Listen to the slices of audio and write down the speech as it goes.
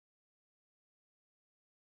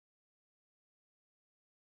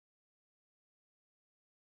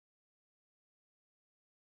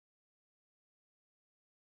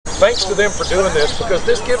thanks to them for doing this, because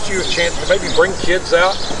this gives you a chance to maybe bring kids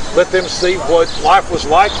out, let them see what life was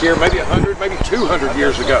like here maybe 100, maybe 200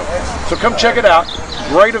 years ago. So come check it out.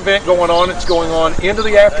 Great event going on. It's going on into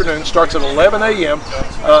the afternoon, starts at 11 a.m.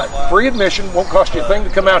 Free admission, won't cost you a thing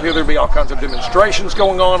to come out here. There'll be all kinds of demonstrations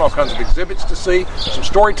going on, all kinds of exhibits to see, some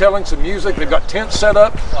storytelling, some music. They've got tents set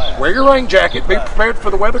up. Wear your rain jacket, be prepared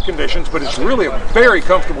for the weather conditions, but it's really a very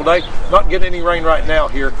comfortable day. Not getting any rain right now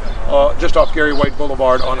here, just off Gary Wade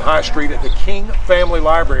Boulevard on High Street at the King Family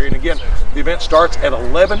Library. And again, the event starts at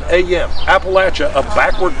 11 a.m. Appalachia, a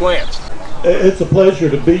backward glance. It's a pleasure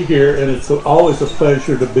to be here, and it's always a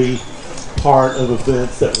pleasure to be part of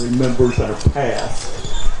events that remembers our past.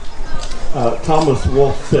 Thomas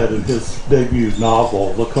Wolfe said in his debut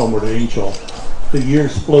novel, The Homeward Angel, the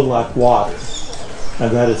years flow like water.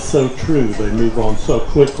 And that is so true. They move on so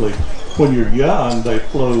quickly. When you're young, they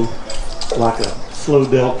flow like a slow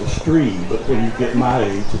delta stream, but when you get my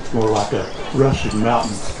age, it's more like a rushing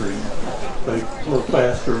mountain stream. They flow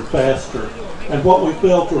faster and faster. And what we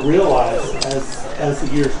fail to realize as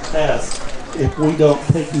the years pass, if we don't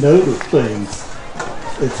take note of things,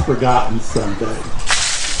 it's forgotten someday.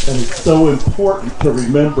 And it's so important to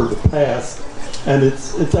remember the past, and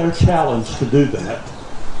it's our challenge to do that.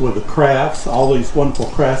 With the crafts, all these wonderful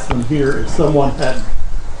craftsmen here, if someone had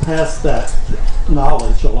passed that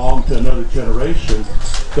knowledge along to another generation,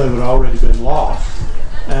 they would have already been lost.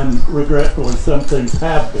 And regretfully, some things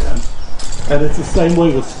have been. And it's the same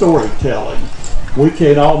way with storytelling. We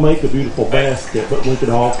can't all make a beautiful basket, but we can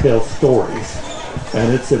all tell stories.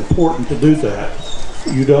 And it's important to do that.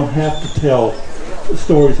 You don't have to tell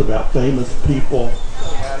stories about famous people.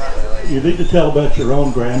 You need to tell about your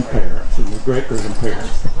own grandparents and your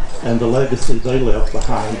great-grandparents and the legacy they left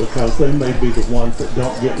behind, because they may be the ones that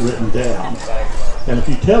don't get written down. And if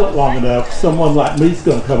you tell it long enough, someone like me is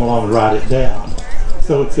going to come along and write it down.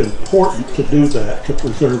 So it's important to do that, to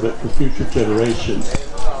preserve it for future generations.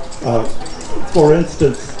 For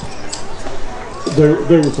instance,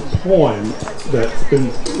 there was a poem that's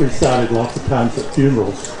been recited lots of times at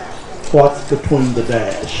funerals, What's Between the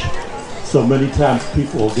Dash? So many times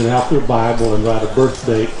people will get out their Bible and write a birth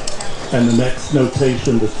date, and the next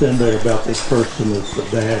notation that's in there about this person is the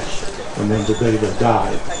dash, and then the day they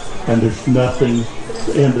died. And there's nothing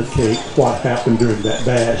to indicate what happened during that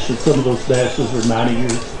dash. And some of those dashes are 90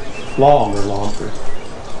 years long or longer.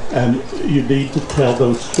 And you need to tell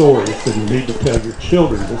those stories, and you need to tell your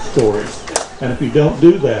children the stories. And if you don't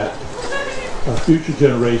do that, future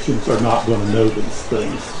generations are not going to know these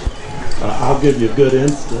things. I'll give you a good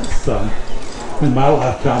instance. In my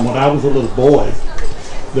lifetime, when I was a little boy,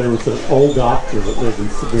 there was an old doctor that lived in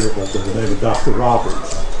Sevierville by the name of Dr.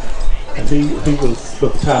 Roberts. And he was, by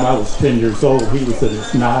the time I was 10 years old, he was in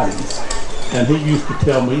his 90s. And he used to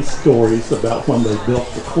tell me stories about when they built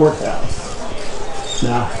the courthouse.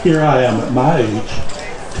 Now, here I am at my age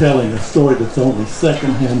telling a story that's only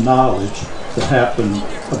secondhand knowledge that happened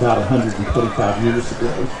about 125 years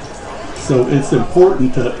ago. So it's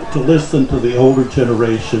important to listen to the older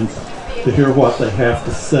generations, to hear what they have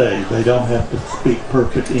to say. They don't have to speak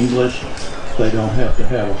perfect English. They don't have to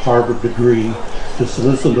have a Harvard degree. Just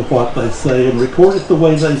listen to what they say and record it the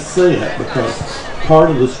way they say it, because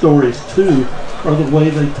part of the stories, too, are the way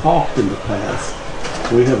they talked in the past.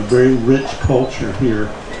 We have a very rich culture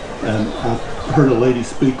here, and I heard a lady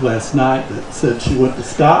speak last night that said she went to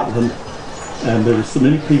Scotland, and there were so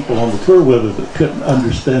many people on the tour with her that couldn't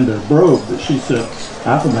understand their brogue that she said,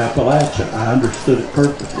 I'm from Appalachia, I understood it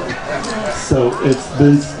perfectly. So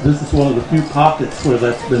this is one of the few pockets where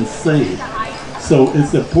that's been saved. So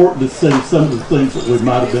it's important to save some of the things that we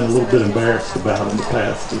might have been a little bit embarrassed about in the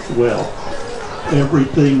past as well.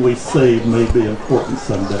 Everything we save may be important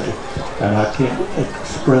someday, and I can't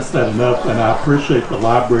express that enough, and I appreciate the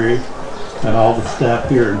library and all the staff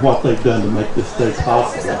here and what they've done to make this day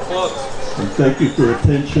possible. And thank you for your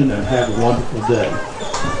attention, and have a wonderful day.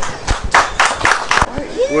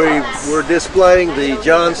 We're displaying the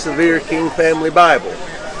John Sevier King Family Bible.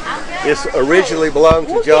 This originally belonged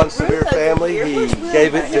to John Sevier family. He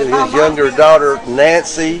gave it to his younger daughter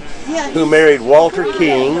Nancy, who married Walter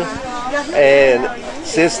King, and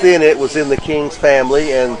since then it was in the King's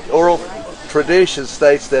family, and oral tradition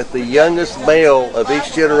states that the youngest male of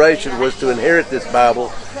each generation was to inherit this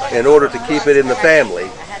Bible in order to keep it in the family.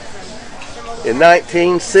 In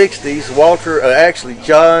 1960s,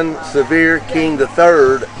 John Sevier King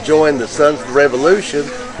III joined the Sons of the Revolution,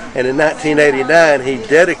 and in 1989 he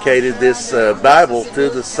dedicated this Bible to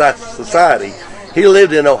the society. He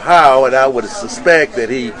lived in Ohio, and I would suspect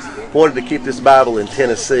that he wanted to keep this Bible in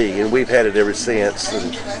Tennessee, and we've had it ever since.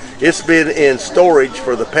 And it's been in storage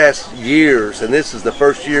for the past years, and this is the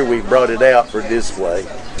first year we brought it out for display.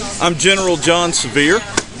 I'm General John Sevier.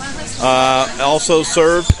 I also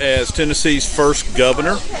served as Tennessee's first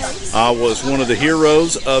governor. I was one of the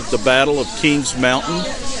heroes of the Battle of Kings Mountain,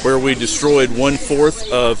 where we destroyed 1/4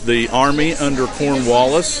 of the army under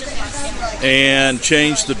Cornwallis and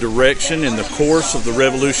changed the direction and the course of the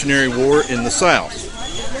Revolutionary War in the South.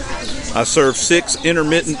 I served 6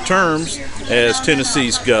 intermittent terms as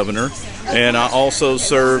Tennessee's governor, and I also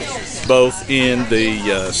served both in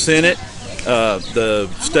the Senate, the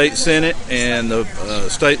state Senate, and the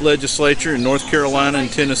state legislature in North Carolina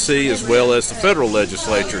and Tennessee, as well as the federal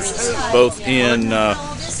legislatures, both in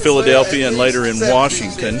Philadelphia and later in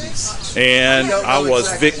Washington. And I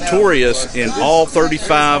was victorious in all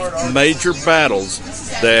 35 major battles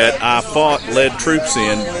that I fought, led troops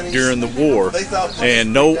in during the war,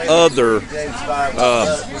 and no other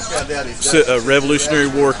Revolutionary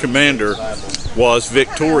War commander was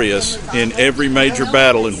victorious in every major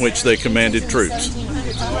battle in which they commanded troops.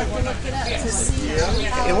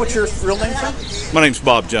 And what's your real name, sir? My name's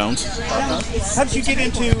Bob Jones. How did you get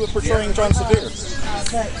into portraying John Sevier?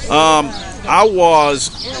 I was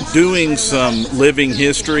doing some living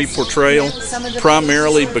history portrayal,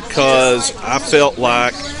 primarily because I felt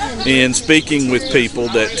like in speaking with people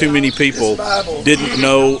that too many people didn't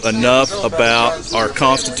know enough about our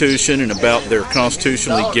Constitution and about their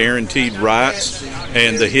constitutionally guaranteed rights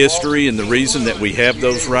and the history and the reason that we have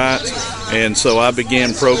those rights. And so I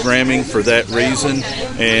began programming for that reason,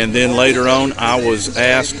 and then later on I was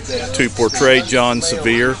asked to portray John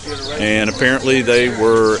Sevier, and apparently they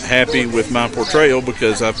were happy with my portrayal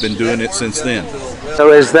because I've been doing it since then.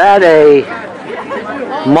 So is that a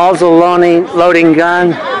muzzle loading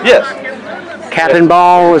gun? Yes. Cap and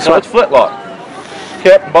ball? No, it's flintlock.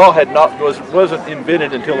 Cap and ball wasn't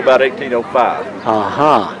invented until about 1805.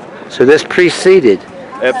 Uh-huh. So this preceded?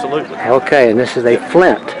 Absolutely. Okay, and this is a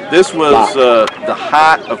flint. This was the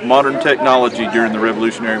height of modern technology during the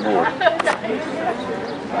Revolutionary War.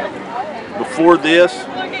 Before this,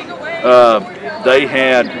 they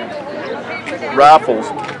had rifles,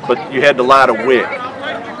 but you had to light a wick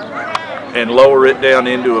and lower it down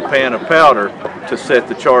into a pan of powder to set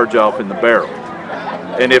the charge off in the barrel.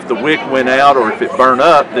 And if the wick went out or if it burned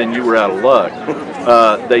up, then you were out of luck.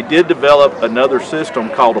 They did develop another system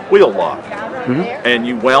called a wheel lock. And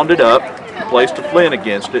you wound it up, placed a flint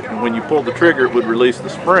against it, and when you pulled the trigger it would release the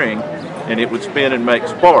spring and it would spin and make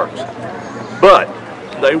sparks. But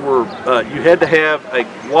they were, you had to have a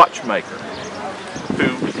watchmaker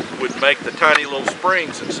who would make the tiny little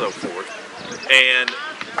springs and so forth. And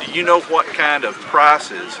do you know what kind of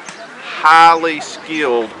prices highly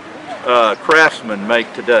skilled craftsmen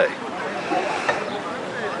make today?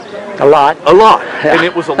 A lot. A lot. And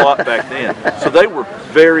it was a lot back then. So they were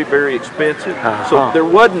very, very expensive. So there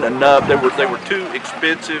wasn't enough. They were too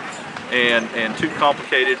expensive and too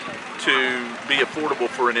complicated to be affordable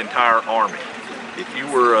for an entire army. If you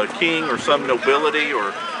were a king or some nobility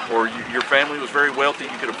or your family was very wealthy,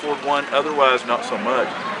 you could afford one. Otherwise, not so much.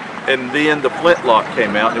 And then the flintlock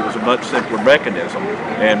came out. It was a much simpler mechanism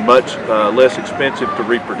and much less expensive to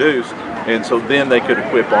reproduce. And so then they could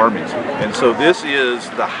equip armies. And so this is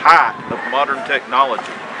the height of modern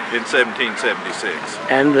technology in 1776.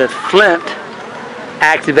 And the flint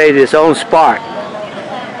activated its own spark.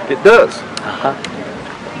 It does.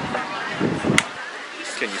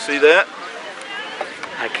 Can you see that?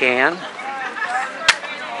 I can.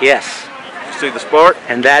 Yes. You see the spark?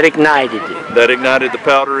 And that ignited it. That ignited the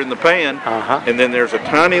powder in the pan. And then there's a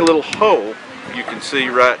tiny little hole you can see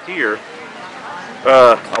right here.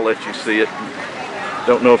 I'll let you see it.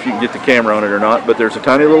 Don't know if you can get the camera on it or not, but there's a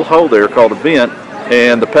tiny little hole there called a vent,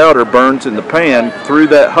 and the powder burns in the pan through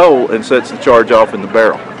that hole and sets the charge off in the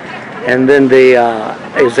barrel. And then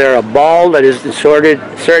is there a ball that is inserted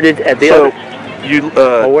at the other?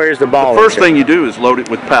 Or where's the ball? The first thing you do is load it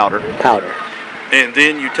with powder. Powder. And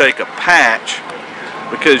then you take a patch,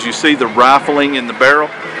 because you see the rifling in the barrel?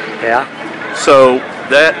 Yeah. So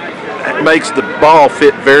that makes the ball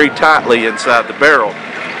fit very tightly inside the barrel,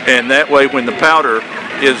 and that way when the powder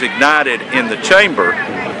is ignited in the chamber,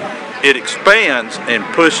 it expands and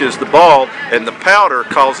pushes the ball, and the powder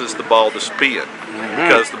causes the ball to spin,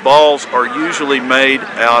 because the balls are usually made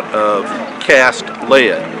out of cast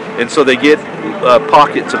lead, and so they get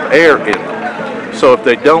pockets of air in them. So if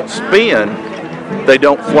they don't spin, they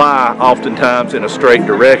don't fly oftentimes in a straight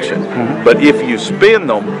direction. But if you spin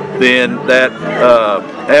them, then that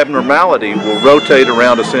abnormality will rotate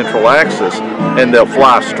around a central axis and they'll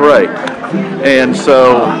fly straight. And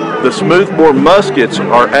so the smoothbore muskets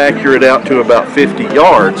are accurate out to about 50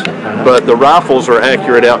 yards, but the rifles are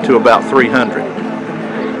accurate out to about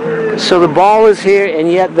 300. So the ball is here, and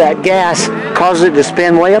yet that gas causes it to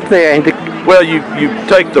spin way up there. And well, you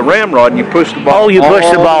take the ramrod and you push the ball. Oh, you push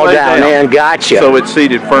the ball down, and gotcha. So it's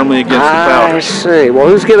seated firmly against the powder. I see. Well,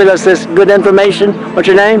 who's giving us this good information? What's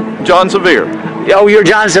your name? John Sevier. Oh, you're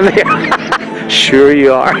John Sevier. Sure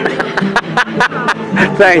you are.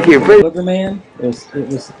 Thank you. Boogerman, it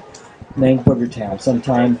was named Boogertown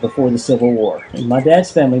sometime before the Civil War. And my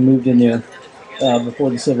dad's family moved in there before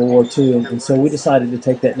the Civil War too, and so we decided to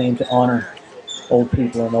take that name to honor old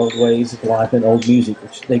people and old ways of life and old music,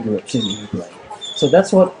 which they grew up singing and playing. So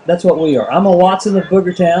that's what we are. I'm a Watson of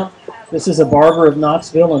Boogertown. This is a Barber of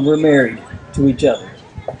Knoxville, and we're married to each other.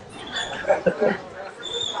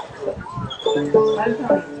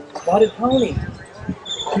 Spotted pony.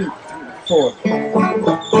 2, 3,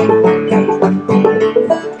 4.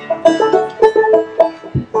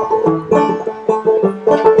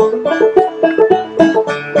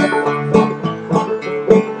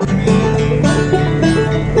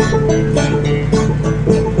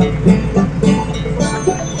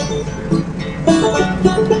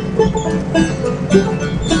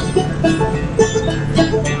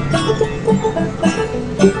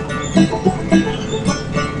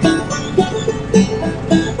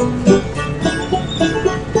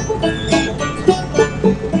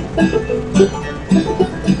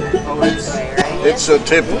 It's a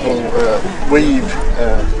typical weave.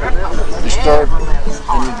 You start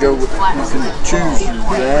and you go. You can choose your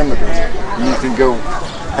diameter, and you can go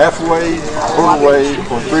halfway, quarter-way,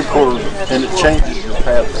 or three-quarters, and it changes your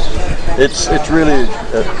pattern. It's really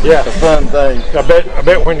a fun thing. I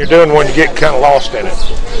bet when you're doing one, you get kind of lost in it.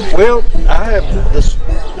 Well,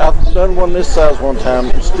 I've done one this size one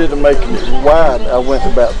time. Instead of making it wide, I went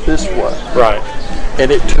about this wide. Right.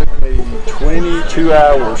 And it took me 22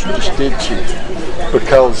 hours to stitch it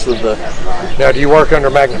because of the... Now, do you work under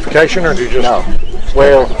magnification, or do you just... No.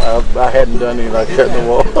 Well, I hadn't done any like that in a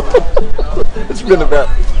while. It's been about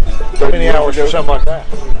 30 How many hours or something like that?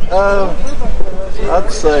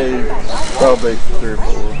 I'd say probably 3 or 4.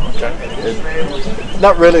 Okay.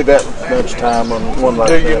 Not really that much time on one like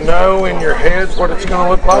that. Do you know in your head what it's going to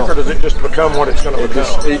look like, or does it just become what it's going to become?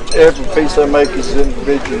 Every piece I make is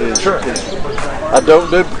individual. Sure. I don't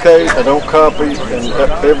duplicate, I don't copy, and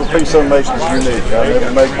every piece I make is unique. I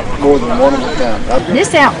never make more than one at a time.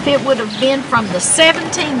 This outfit would have been from the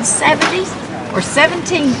 1770s or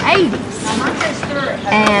 1780s.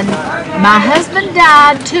 And my husband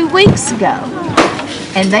died 2 weeks ago.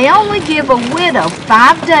 And they only give a widow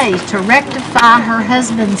 5 days to rectify her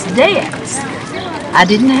husband's debts. I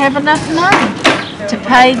didn't have enough money to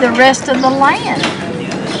pay the rest of the land.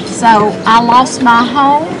 So I lost my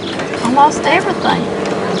home, I lost everything.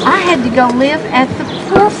 I had to go live at the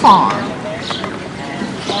poor farm.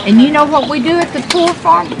 And you know what we do at the poor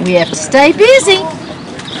farm? We have to stay busy.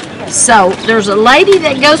 So there's a lady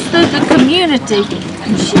that goes through the community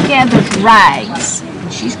and she gathers rags.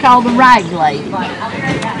 She's called the rag lady.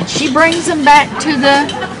 And she brings them back to the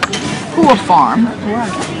poor farm.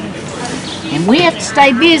 And we have to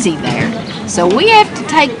stay busy there. So we have to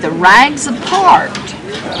take the rags apart.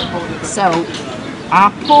 So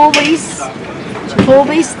I pull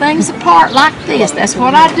these things apart like this. That's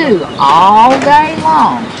what I do all day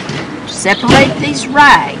long. Separate these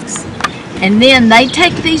rags. And then they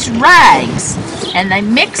take these rags and they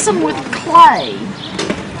mix them with clay.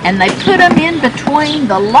 And they put them in between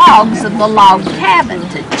the logs of the log cabin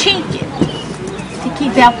to chink it, to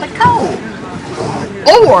keep out the cold.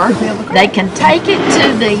 Or they can take it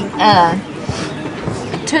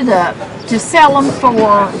to sell them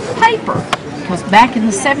for paper, because back in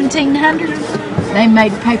the 1700s they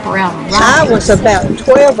made paper out of rags. I was about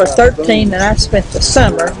 12 or 13 and I spent the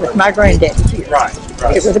summer with my granddaddy here. Right.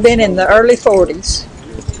 It would have been in the early 40s.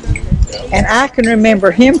 And I can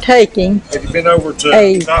remember him taking Have you been over to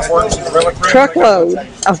a Knifeworks and the Relic Room? truckload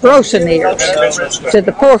of roasting ears to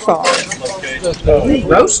the poor farm.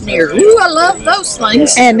 Roast ears. Ooh, I love those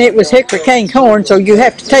things. And it was hickory cane corn, so you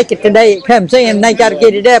have to take it the day it comes in. They got to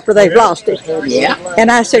get it up or they've lost it. Yeah.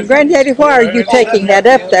 And I said, Granddaddy, why are you taking that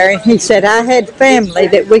up there? And he said, I had family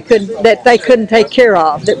that they couldn't take care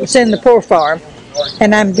of, that was in the poor farm,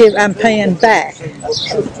 and I'm paying back.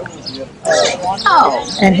 Oh.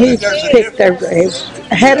 And he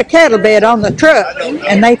had a cattle bed on the truck,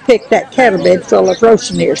 and they picked that cattle bed full of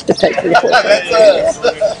roasting ears to take to the poor farm.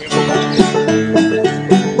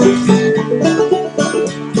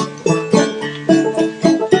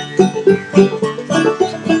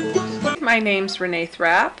 name's Renee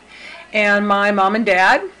Thrapp, and my mom and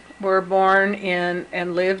dad were born in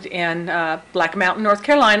and lived in Black Mountain, North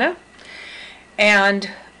Carolina.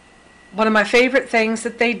 And one of my favorite things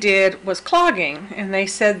that they did was clogging, and they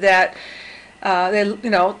said that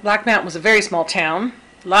Black Mountain was a very small town,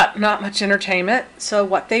 not much entertainment. So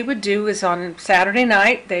what they would do is on Saturday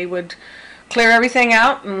night they would clear everything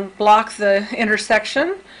out and block the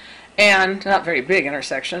intersection, and not very big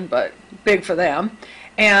intersection, but big for them.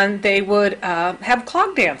 And they would have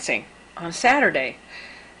clog dancing on Saturday.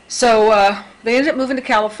 So they ended up moving to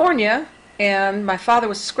California, and my father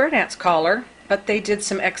was a square dance caller, but they did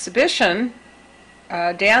some exhibition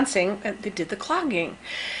dancing, and they did the clogging.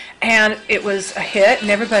 And it was a hit,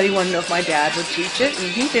 and everybody wanted to know if my dad would teach it,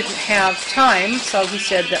 and he didn't have time, so he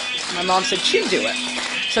said that my mom said she'd do it.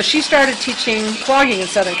 So she started teaching clogging in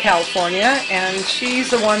Southern California, and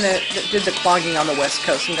she's the one that did the clogging on the West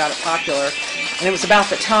Coast and got it popular. And it was about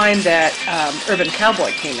the time that Urban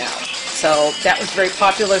Cowboy came out. So that was very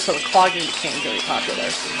popular, so the clogging became very popular.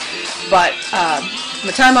 But from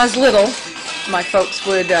the time I was little, my folks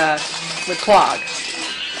would clog.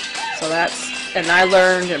 So and I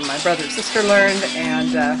learned, and my brother and sister learned,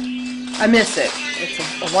 and I miss it. It's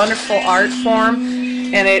a wonderful art form,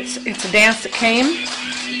 and it's a dance that came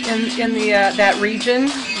in that region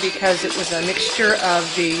because it was a mixture of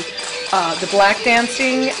the black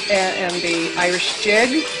dancing and the Irish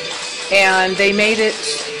jig, and they made it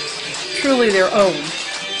truly their own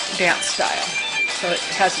dance style. So it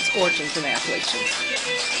has its origins in the Appalachians.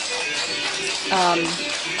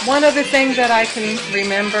 One other thing that I can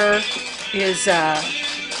remember is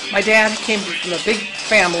my dad came from a big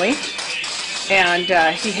family, and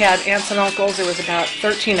he had aunts and uncles. There was about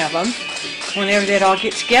 13 of them. Whenever they'd all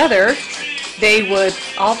get together, they would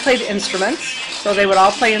all play the instruments. So they would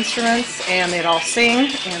all play instruments, and they'd all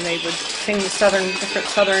sing, and they would sing the different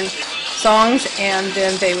southern songs, and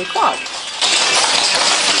then they would clog.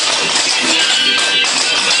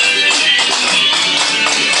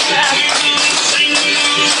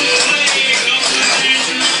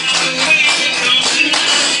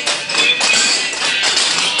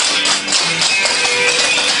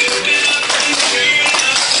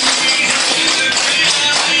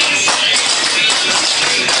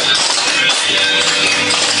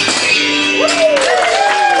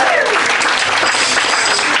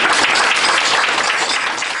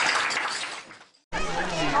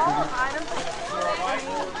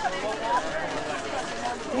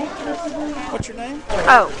 What's your name?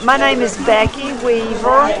 Oh, my name is Becky Weaver,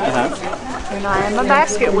 and I am a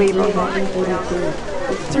basket weaver.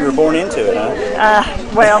 So you were born into it,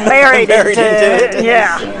 huh? Well, married into it,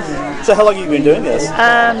 yeah. So how long have you been doing this?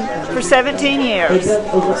 For 17 years,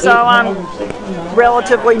 so I'm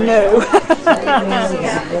relatively new.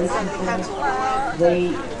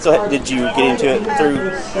 So did you get into it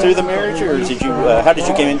through the marriage, or did you? How did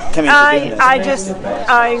you come into doing this?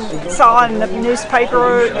 I saw in the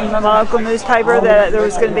newspaper, in the local newspaper, that there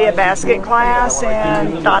was going to be a basket class,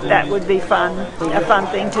 and thought that would be a fun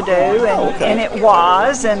thing to do, and it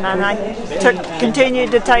was. And I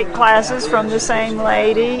continued to take classes from the same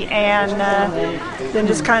lady, and then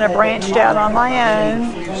just kind of branched out on my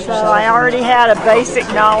own. So I already had a basic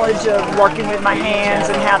knowledge of working with my hands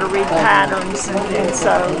and how to read patterns, and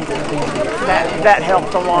so that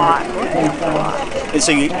helped a lot. And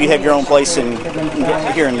so you have your own place here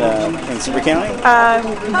in Sevier County?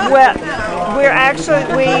 Well, we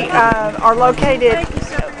are located.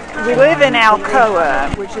 We live in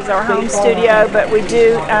Alcoa, which is our home studio, but we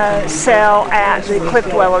do sell at the Cliff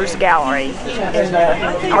Dwellers Gallery in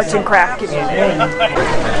the arts and craft community.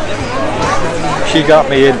 She got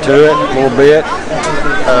me into it a little bit.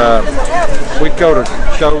 We'd go to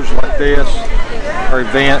shows like this or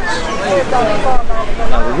events.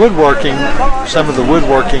 The woodworking, some of the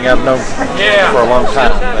woodworking I've known for a long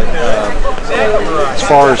time. But, as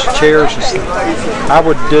far as chairs, I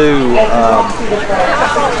would do,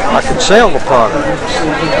 I could sell the product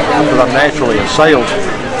because I'm naturally a salesman,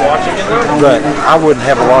 but I wouldn't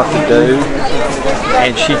have a lot to do.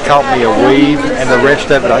 And she taught me a weave, and the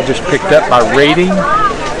rest of it I just picked up by reading,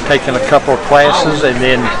 taking a couple of classes, and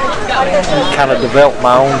then kind of developed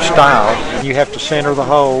my own style. You have to center the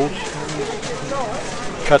holes,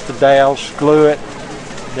 cut the dowels, glue it,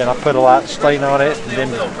 then I put a light stain on it, and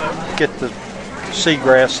then get the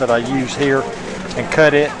seagrass that I use here and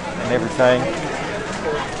cut it and everything.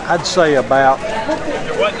 I'd say about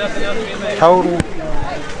total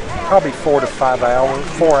probably 4 to 5 hours,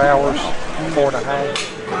 4 hours, 4.5.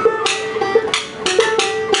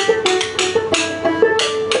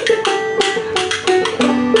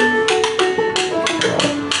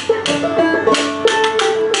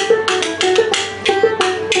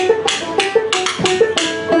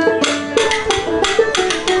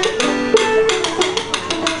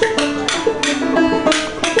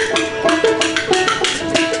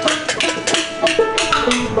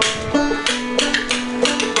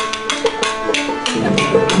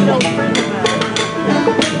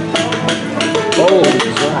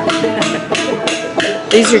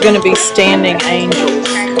 These are going to be standing angels.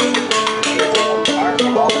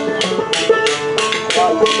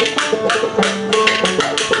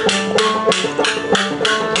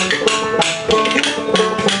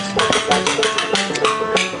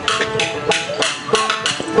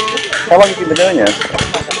 How long have you been doing this?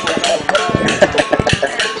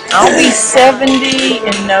 I'll be 70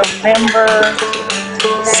 in November,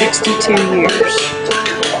 62 years.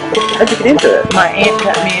 How'd you get into it? My aunt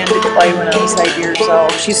got me into clay when I was 8 years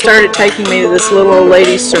old. She started taking me to this little old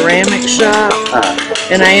lady's ceramic shop,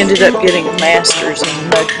 and I ended up getting a master's in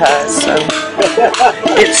mud pies, so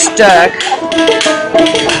it stuck.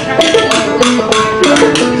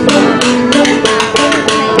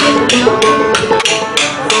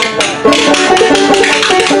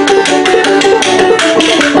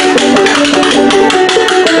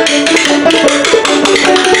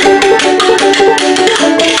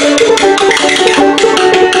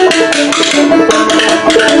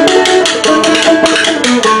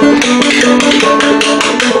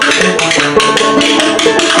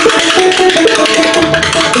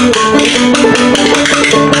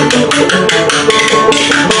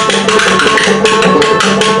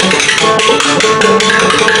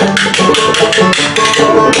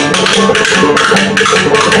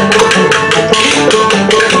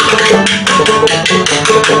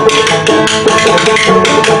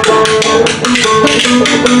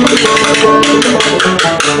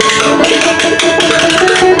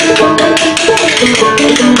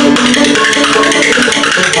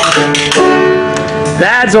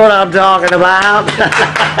 That's what I'm talking about.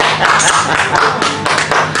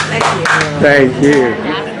 Thank you.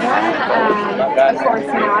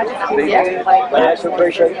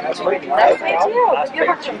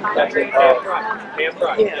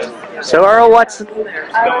 So Earl, what's the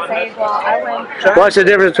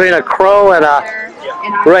difference between a crow and a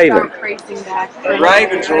raven? The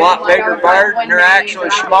raven's a lot bigger bird, and they're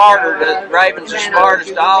actually smarter. The raven's the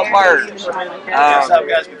smartest of all birds. Some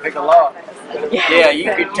guys can pick a lot. Yeah,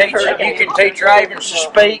 you can teach ravens to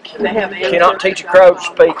speak. You cannot teach a crow to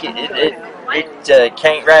speak. It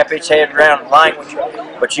can't wrap its head around the language,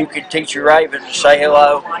 but you can teach a raven to say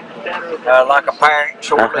hello, like a parent,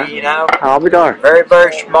 sort of, you know. I'll be darned. Very,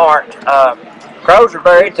 very smart. Crows are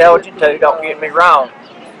very intelligent too, don't get me wrong.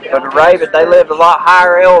 But the raven, they live a lot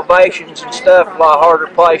higher elevations and stuff, a lot harder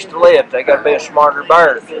place to live. They got to be a smarter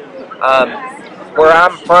bird. Where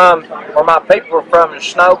I'm from, where my people are from, the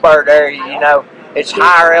snowbird area, you know, it's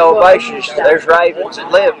higher elevations. There's ravens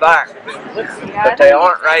that live there. But they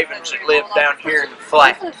aren't ravens that live down here in the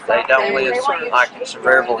flat. They don't live like in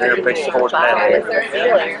Sevierville here, piece of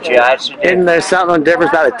yeah, Isn't there something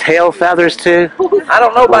different about the tail feathers too? I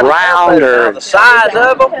don't know about round or the size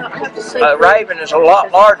of them. A raven is a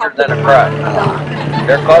lot larger than a crow.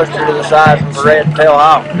 They're closer to the size of a red-tailed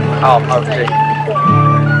hawk, almost.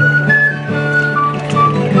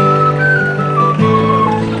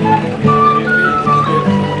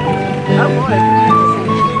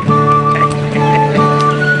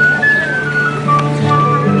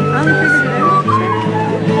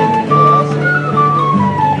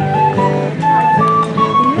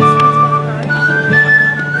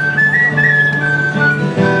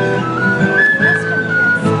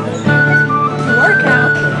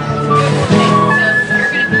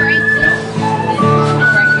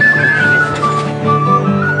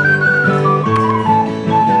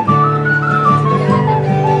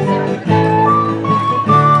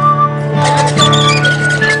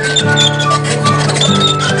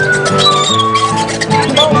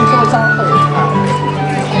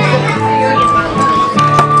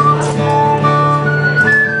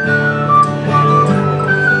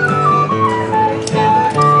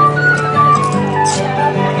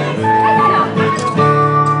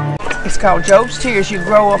 Called Job's Tears. You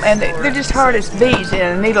grow them, and they're just hard as beads,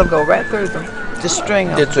 and a needle go right through them to string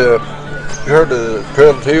them. It's a. You heard the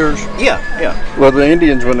Trail of Tears? Yeah, yeah. Well, the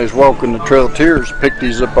Indians, when they was walking the Trail of Tears, picked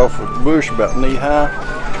these up off of the bush about knee high,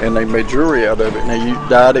 and they made jewelry out of it, and they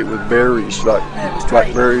dyed it with berries, like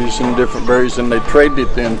berries and different berries, and they traded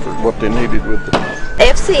it then for what they needed with it.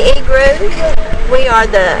 FCE group. We are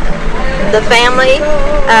the family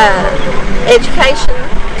education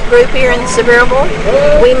group here in Sevierville.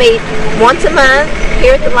 We meet once a month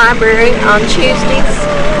here at the library on Tuesdays,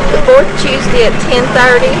 the fourth Tuesday at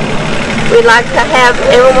 10:30. We'd like to have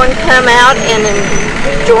everyone come out and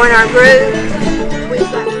join our group.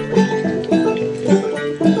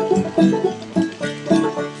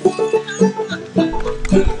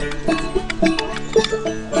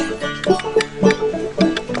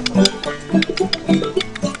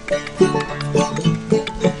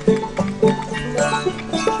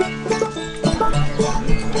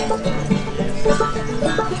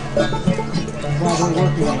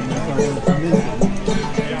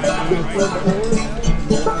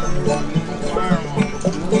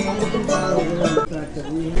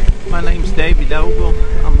 My name's David Ogle.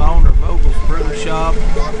 I'm the owner of Ogle's Broom Shop.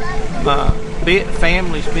 My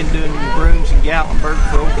family's been doing brooms in Gatlinburg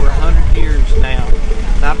for over 100 years now.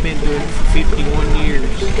 And I've been doing it for 51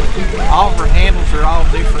 years. All of our handles are all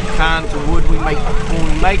different kinds of wood. When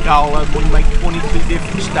we make all of them, we make 22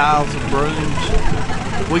 different styles of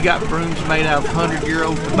brooms. We got brooms made out of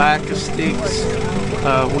 100-year-old tobacco sticks.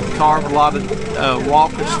 We carve a lot of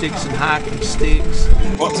walking sticks and hiking sticks.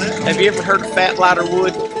 Have you ever heard of fat lighter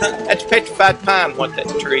wood? That's petrified pine, what that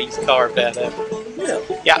tree's carved out of.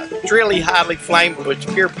 Yeah, it's really highly flammable. It's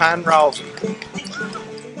pure pine rosin.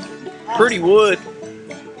 Pretty wood.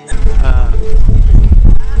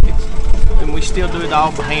 And we still do it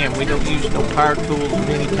all by hand. We don't use no power tools of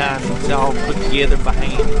any kind. It's all put together by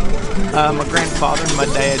hand. My grandfather and my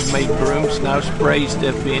dad made brooms, and I was raised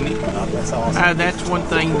up in it. That's awesome. That's one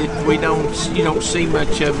thing that you don't see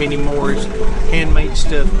much of anymore is handmade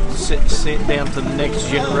stuff sent down to the next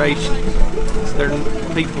generation.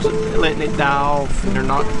 People letting it die off, and they're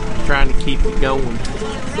not trying to keep it going.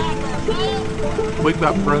 We've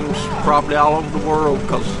got brooms probably all over the world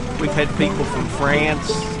because we've had people from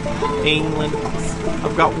France, England.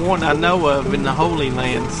 I've got one I know of in the Holy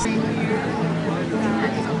Lands.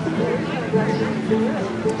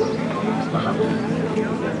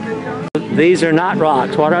 These are not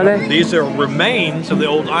rocks. What are they? These are remains of the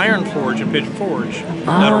old iron forge in Pigeon Forge.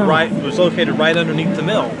 That was located right underneath the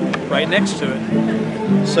mill, right next to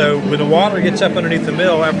it. So when the water gets up underneath the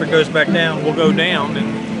mill, after it goes back down, we'll go down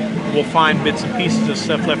and we'll find bits and pieces of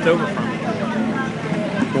stuff left over from it.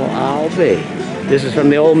 Well, I'll be. This is from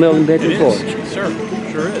the old mill in Pigeon Forge?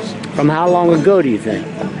 Sure is. From how long ago do you think?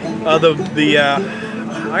 The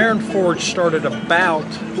iron forge started about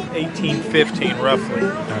 1815, roughly.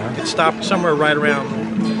 It stopped somewhere right around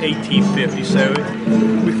 1850, so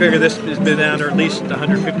we figure this has been down there at least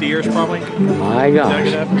 150 years, probably. My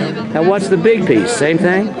gosh. Now, what's the big piece? Same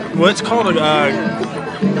thing? Well, it's called a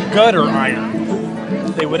gutter iron.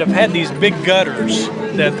 They would have had these big gutters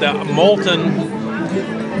that the molten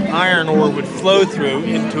iron ore would flow through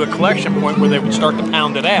into a collection point where they would start to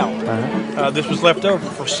pound it out. This was left over.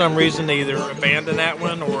 For some reason, they either abandoned that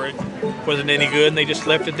one or it wasn't any good, and they just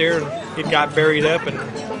left it there, and it got buried up, and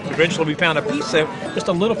eventually we found a piece of, just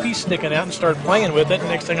a little piece sticking out, and started playing with it, and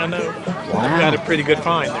next thing I know, we got a pretty good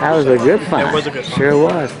find. That was a good find. It was a good find. Sure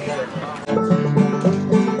was.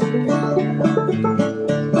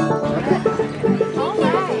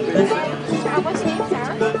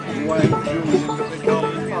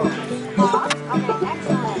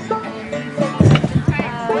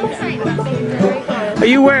 Are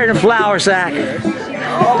you wearing a flour sack?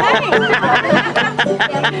 Oh, hey! We're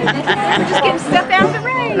just getting stuff out of the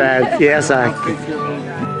rain. Yes,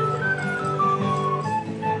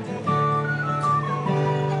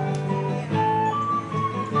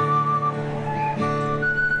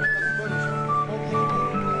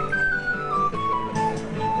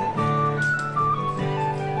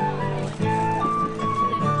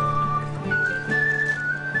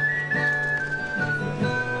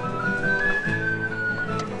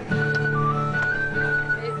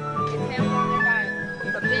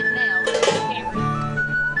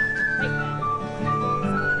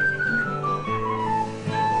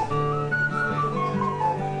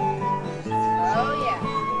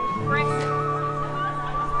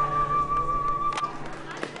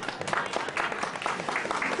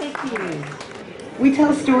 We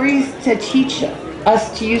tell stories to teach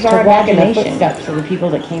us to use our imagination. The footsteps of the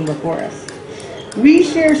people that came before us. We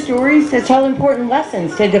share stories to tell important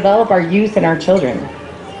lessons to develop our youth and our children.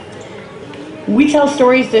 We tell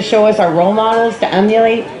stories to show us our role models to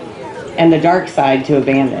emulate and the dark side to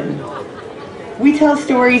abandon. We tell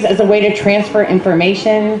stories as a way to transfer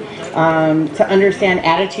information, to understand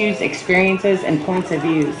attitudes, experiences, and points of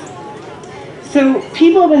views. So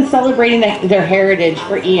people have been celebrating their heritage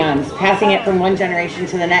for eons, passing it from one generation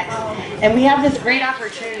to the next. And we have this great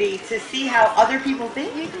opportunity to see how other people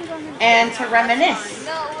think and to reminisce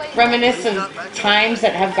of times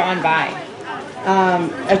that have gone by.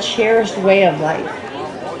 A cherished way of life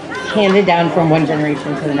handed down from one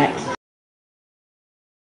generation to the next.